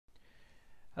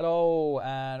Hello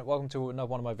and welcome to another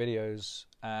one of my videos,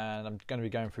 and I'm going to be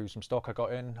going through some stock I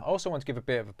got in. I also want to give a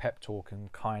bit of a pep talk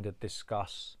and kind of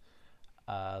discuss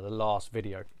the last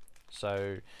video.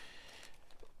 So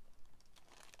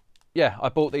yeah, I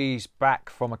bought these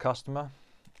back from a customer.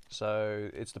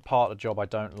 So it's the part of the job I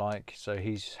don't like. So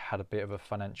he's had a bit of a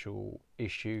financial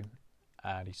issue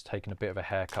and he's taken a bit of a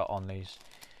haircut on these.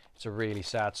 It's a really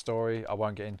sad story. I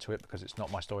won't get into it because it's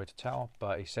not my story to tell,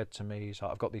 but he said to me, so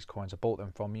I've got these coins, I bought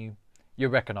them from you. You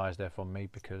recognise they're from me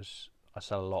because I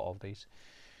sell a lot of these.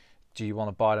 Do you want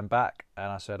to buy them back?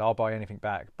 And I said, I'll buy anything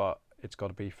back, but it's got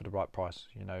to be for the right price.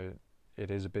 You know,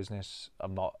 it is a business.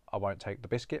 I won't take the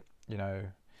biscuit, you know.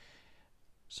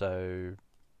 So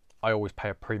I always pay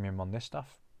a premium on this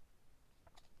stuff.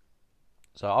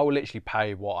 So I will literally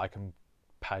pay what I can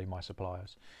pay my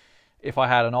suppliers. If I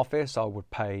had an office, I would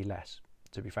pay less,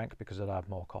 to be frank, because I'd have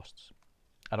more costs.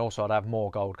 And also I'd have more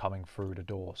gold coming through the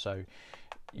door, so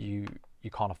you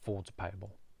can't afford to pay more.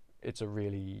 It's a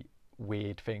really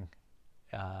weird thing.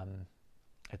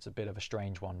 It's a bit of a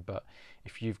strange one, but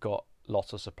if you've got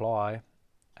lots of supply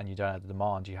and you don't have the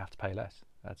demand, you have to pay less.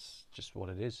 That's just what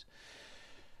it is.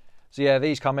 So yeah,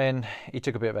 these come in. He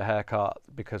took a bit of a haircut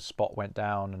because spot went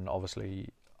down, and obviously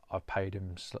I've paid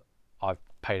him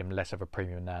less of a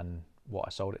premium than what I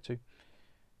sold it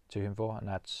to him for, and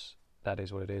that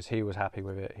is what it is. He was happy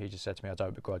with it. He just said to me, I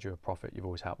don't begrudge you a profit, you've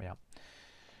always helped me out.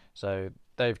 So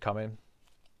they've come in.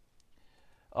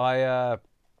 I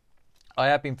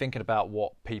have been thinking about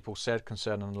what people said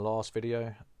concerning the last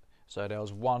video. So there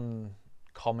was one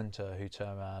commenter who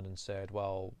turned around and said,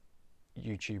 well,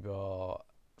 YouTube are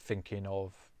thinking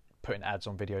of putting ads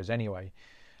on videos anyway.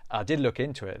 I did look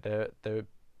into it. There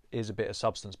is a bit of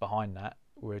substance behind that,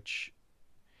 which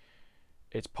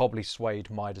it's probably swayed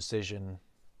my decision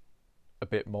a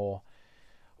bit more.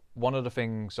 One of the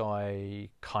things I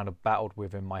kind of battled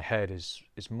with in my head is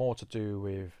more to do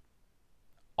with,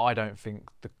 I don't think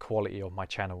the quality of my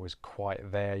channel is quite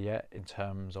there yet in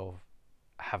terms of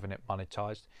having it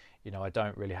monetized. You know, I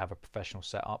don't really have a professional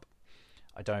setup.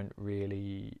 I don't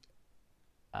really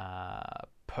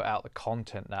put out the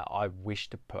content that I wish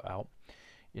to put out.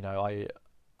 You know,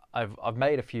 I've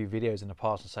made a few videos in the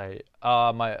past and say,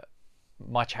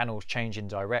 my channel's changing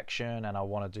direction and I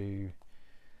want to do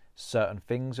certain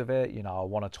things with it. You know, I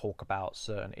want to talk about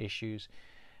certain issues.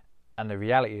 And the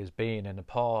reality is, being in the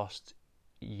past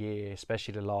year,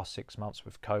 especially the last 6 months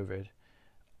with COVID,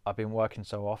 I've been working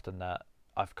so often that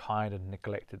I've kind of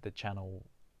neglected the channel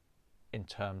in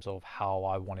terms of how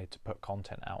I wanted to put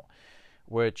content out,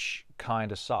 which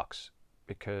kind of sucks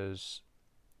because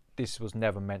this was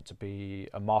never meant to be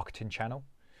a marketing channel.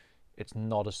 It's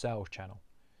not a sales channel.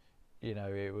 You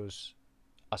know,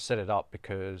 I set it up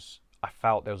because I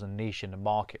felt there was a niche in the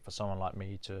market for someone like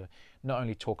me to not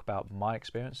only talk about my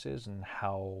experiences and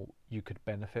how you could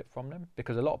benefit from them,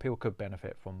 because a lot of people could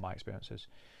benefit from my experiences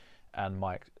and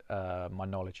my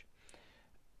knowledge.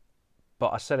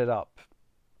 But I set it up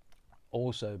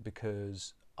also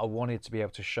because I wanted to be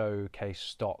able to showcase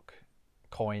stock,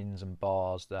 coins and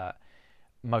bars that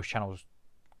most channels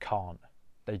can't.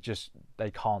 They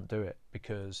can't do it,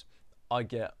 because I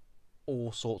get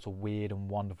all sorts of weird and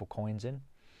wonderful coins in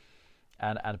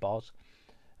and bars,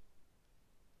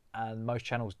 and most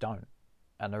channels don't.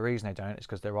 And the reason they don't is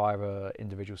because they're either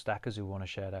individual stackers who want to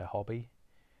share their hobby,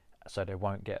 so they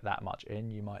won't get that much in.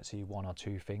 You might see one or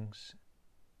two things,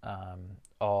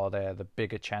 or they're the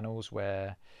bigger channels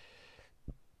where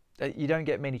you don't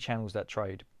get many channels that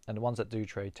trade, and the ones that do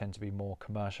trade tend to be more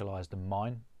commercialized than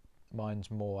mine. Mine's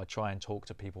more, I try and talk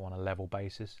to people on a level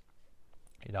basis.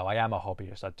 You know, I am a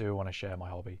hobbyist. I do want to share my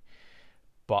hobby,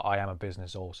 but I am a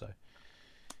business also.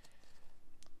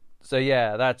 So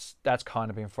yeah, that's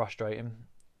kind of been frustrating.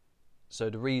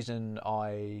 So the reason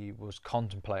I was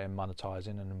contemplating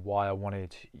monetizing and why I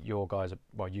wanted you guys'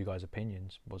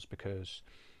 opinions was because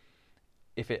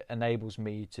if it enables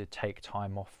me to take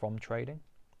time off from trading,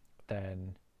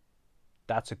 then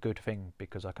that's a good thing,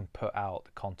 because I can put out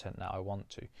the content that I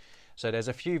want to. So there's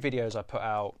a few videos I put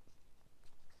out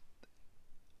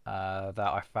that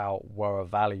I felt were of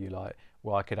value, like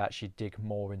where I could actually dig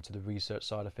more into the research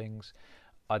side of things.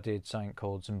 I did something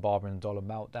called Zimbabwean Dollar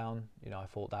Meltdown. You know, I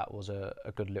thought that was a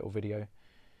good little video.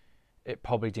 It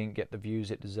probably didn't get the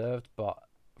views it deserved, but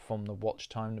from the watch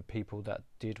time, the people that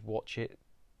did watch it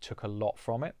took a lot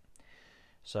from it.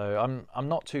 So I'm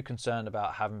not too concerned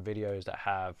about having videos that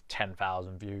have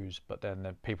 10,000 views, but then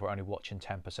the people are only watching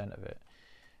 10% of it.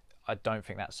 I don't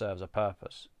think that serves a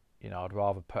purpose. You know, I'd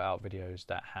rather put out videos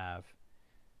that have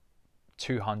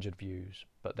 200 views,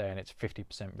 but then it's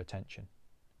 50% retention.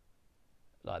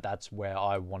 Like, that's where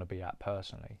I want to be at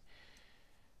personally.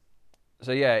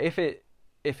 So yeah, if it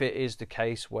is the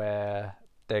case where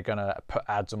they're gonna put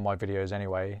ads on my videos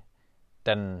anyway,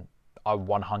 then I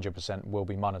 100% will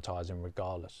be monetizing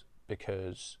regardless,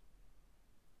 because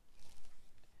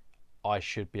I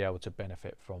should be able to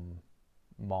benefit from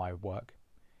my work.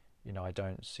 You know, I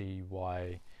don't see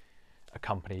why a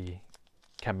company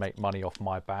can make money off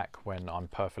my back when I'm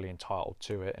perfectly entitled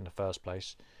to it in the first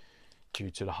place,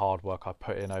 due to the hard work I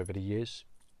put in over the years.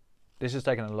 This has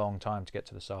taken a long time to get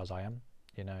to the size I am.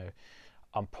 You know,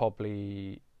 I'm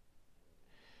probably,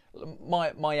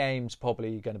 my aim's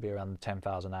probably going to be around the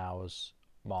 10,000 hours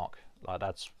mark. Like,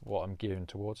 that's what I'm gearing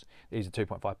towards. These are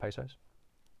 2.5 pesos.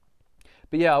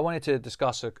 But yeah, I wanted to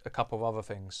discuss a couple of other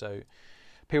things. So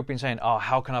people have been saying, oh,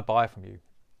 how can I buy from you?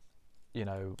 You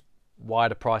know, why are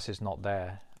the prices not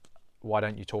there? Why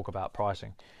don't you talk about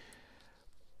pricing?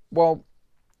 Well,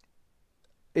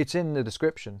 it's in the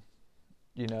description.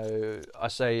 You know, I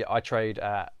say I trade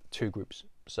at 2 groups.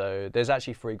 So there's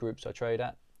actually 3 groups I trade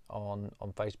at on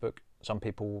Facebook. Some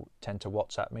people tend to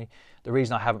WhatsApp me. The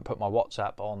reason I haven't put my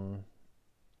WhatsApp on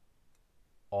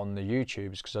the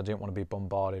YouTube is because I didn't want to be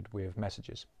bombarded with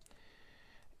messages.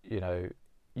 You know,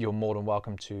 you're more than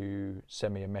welcome to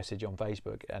send me a message on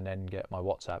Facebook and then get my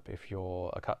WhatsApp if you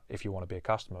want to be a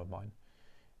customer of mine.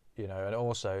 You know, and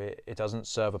also it doesn't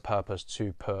serve a purpose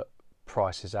to put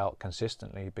prices out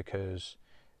consistently, because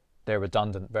they're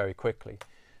redundant very quickly.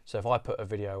 So if I put a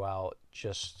video out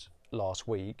just last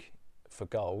week for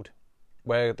gold,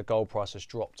 where the gold price has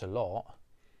dropped a lot,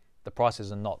 the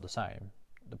prices are not the same.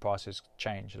 The prices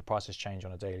change. The prices change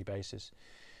on a daily basis,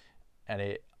 and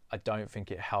I don't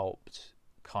think it helped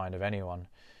kind of anyone.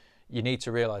 You need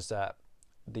to realize that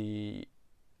the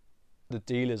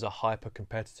dealers are hyper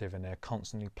competitive, and they're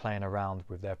constantly playing around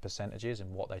with their percentages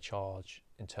and what they charge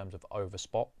in terms of over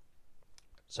spot.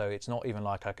 So it's not even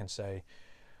like I can say,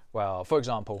 well, for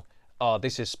example,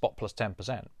 this is spot plus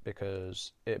 10%,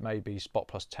 because it may be spot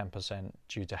plus 10%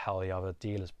 due to how the other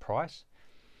dealers price.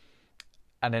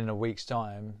 And in a week's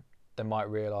time, they might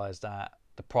realize that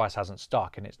the price hasn't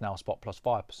stuck and it's now spot plus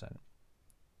 5%.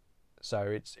 So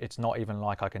it's not even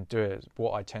like I can do it.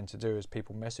 What I tend to do is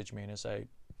people message me and say,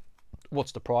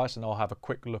 what's the price? And I'll have a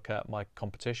quick look at my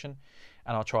competition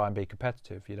and I'll try and be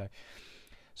competitive, you know.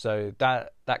 So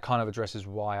that kind of addresses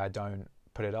why I don't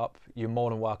put it up. You're more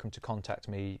than welcome to contact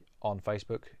me on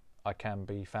Facebook. I can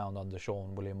be found under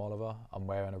Sean William Oliver. I'm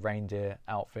wearing a reindeer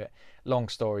outfit. Long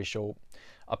story short,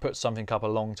 I put something up a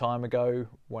long time ago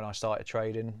when I started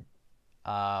trading,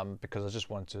 because I just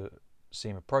wanted to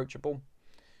seem approachable.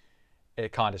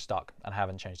 It kind of stuck, and I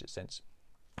haven't changed it since.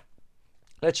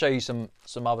 Let's show you some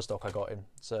other stock I got in.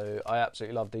 So I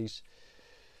absolutely love these.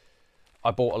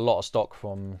 I bought a lot of stock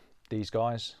from these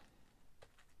guys.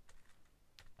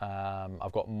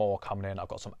 I've got more coming in. I've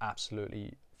got some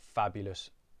absolutely fabulous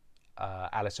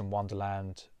Alice in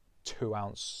Wonderland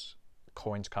 2-ounce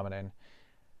coins coming in.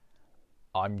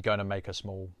 I'm going to make a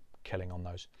small killing on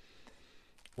those,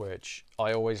 which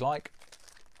I always like.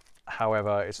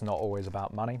 However, it's not always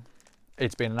about money.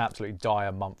 It's been an absolutely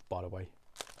dire month, by the way,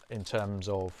 in terms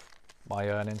of my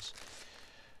earnings.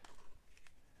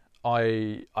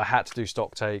 I had to do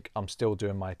stock take. I'm still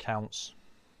doing my accounts.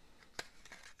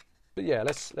 But yeah,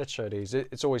 let's show these.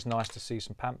 It's always nice to see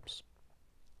some pamps.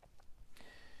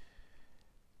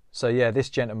 So yeah, this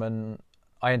gentleman,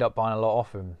 I end up buying a lot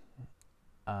off him.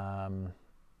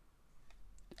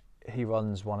 He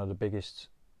runs one of the biggest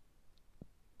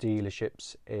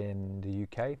dealerships in the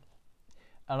UK,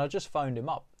 and I just phoned him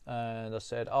up and I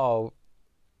said, "Oh,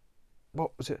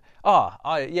 what was it?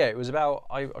 Yeah, it was about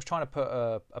I was trying to put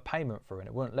a payment through and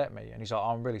it wouldn't let me." And he's like,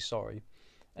 "I'm really sorry."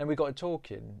 And we got to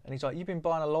talking, and he's like, "You've been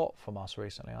buying a lot from us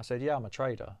recently?" I said, "Yeah, I'm a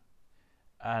trader."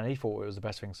 And he thought it was the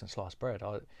best thing since sliced bread.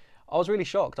 I was really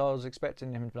shocked. I was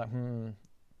expecting him to be like,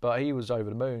 but he was over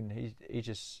the moon.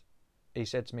 He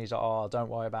said to me, he's like, "Oh, don't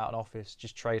worry about an office.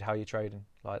 Just trade how you're trading.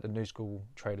 Like, the new school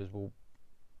traders will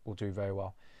do very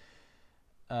well."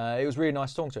 It was really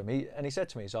nice talking to him. He said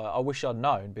to me, he's like, "I wish I'd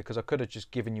known, because I could have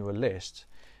just given you a list."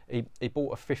 He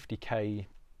bought a 50k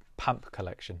Pamp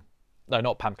collection. No,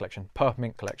 not Pamp collection, Purple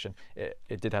Mint collection.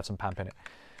 It did have some Pamp in it.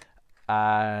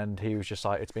 And he was just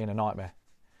like, it's been a nightmare.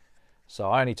 So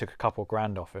I only took a couple of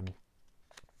grand off him.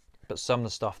 But some of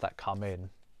the stuff that come in,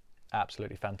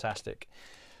 absolutely fantastic.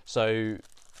 So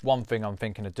one thing I'm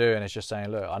thinking of doing is just saying,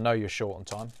 look, I know you're short on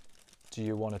time. Do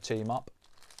you want to team up?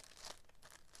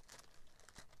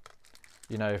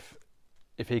 You know,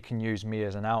 if he can use me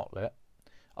as an outlet,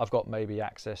 I've got maybe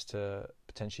access to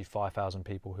potentially 5,000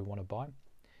 people who want to buy.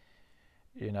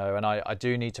 You know, and I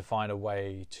do need to find a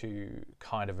way to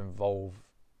kind of involve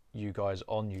you guys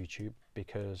on YouTube,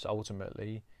 because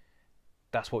ultimately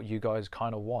that's what you guys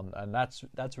kind of want, and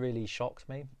that's really shocked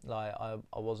me. Like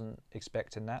I wasn't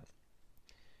expecting that.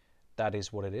 That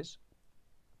is what it is.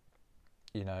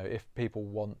 You know, if people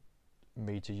want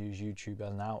me to use YouTube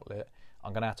as an outlet,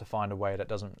 I'm gonna have to find a way that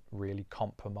doesn't really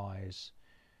compromise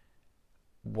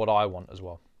what I want as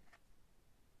well.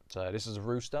 So this is a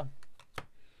rooster.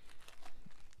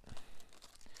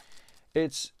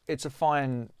 It's a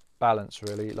fine balance,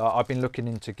 really. Like, I've been looking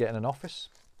into getting an office.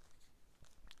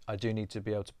 I do need to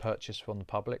be able to purchase from the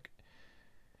public,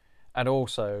 and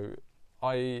also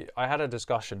I had a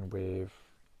discussion with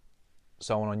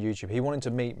someone on YouTube. He wanted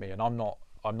to meet me, and I'm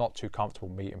not too comfortable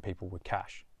meeting people with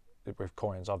cash, with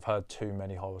coins. I've heard too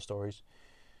many horror stories.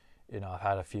 You know, I've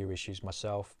had a few issues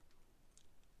myself.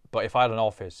 But if I had an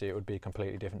office, it would be a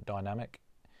completely different dynamic.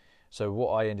 So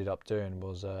what I ended up doing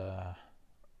was,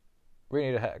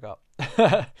 really need a haircut.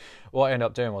 What I ended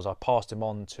up doing was I passed him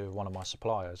on to one of my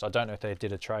suppliers. I don't know if they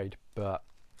did a trade, but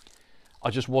I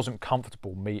just wasn't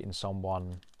comfortable meeting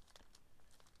someone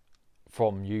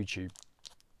from YouTube.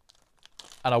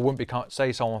 And I wouldn't be,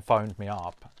 say someone phoned me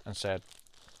up and said,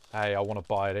 hey, I want to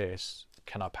buy this,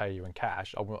 can I pay you in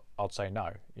cash? I'd say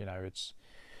no. You know,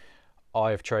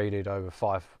 I've traded over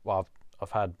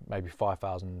I've had maybe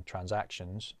 5,000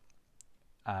 transactions,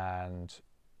 and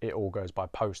it all goes by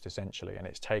post essentially, and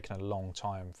it's taken a long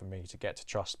time for me to get to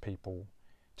trust people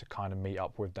to kind of meet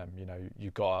up with them. You know,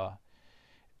 you gotta,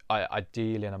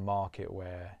 ideally in a market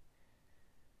where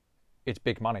it's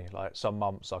big money, like some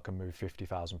months I can move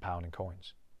 £50,000 in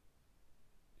coins.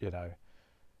 You know,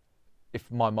 if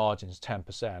my margin's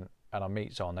 10% and I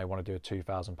meet someone, they want to do a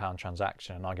 £2,000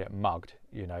 transaction and I get mugged,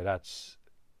 you know,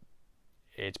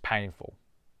 it's painful.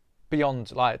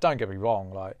 Beyond, like, don't get me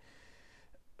wrong, like,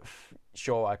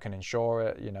 sure, I can insure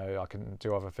it, you know, I can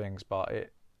do other things, but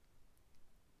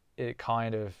it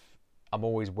kind of, I'm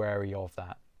always wary of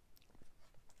that.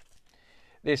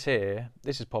 This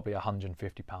is probably a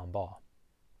 £150 bar.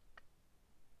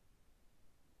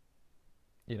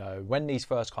 You know, when these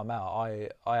first come out,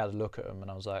 I had a look at them and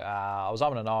I was like, I was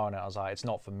having an eye on it. I was like, it's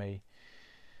not for me.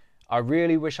 I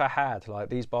really wish I had. Like,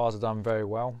 these bars are done very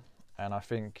well, and I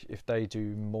think if they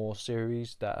do more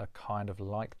series that are kind of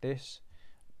like this,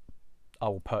 I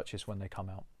will purchase when they come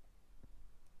out,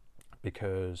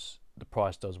 because the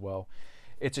price does well.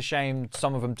 It's a shame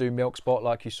some of them do milk spot,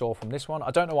 like you saw from this one. I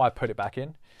don't know why I put it back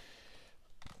in.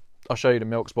 I'll show you the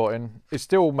milk spotting. It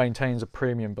still maintains a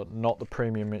premium, but not the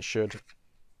premium it should.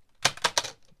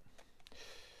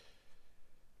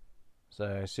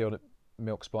 So see all the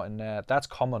milk spotting there. That's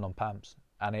common on Pamps,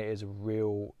 and it is a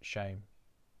real shame.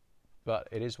 But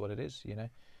it is what it is, you know.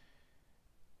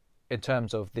 In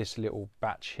terms of this little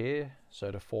batch here,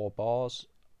 so the 4 bars,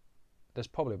 there's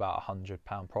probably about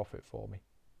 £100 profit for me,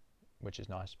 which is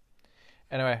nice.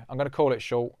 Anyway, I'm going to call it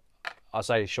short. I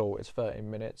say short, it's 30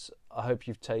 minutes. I hope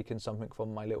you've taken something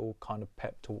from my little kind of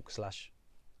pep talk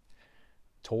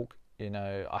 / talk. You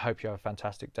know, I hope you have a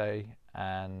fantastic day,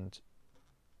 and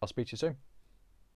I'll speak to you soon.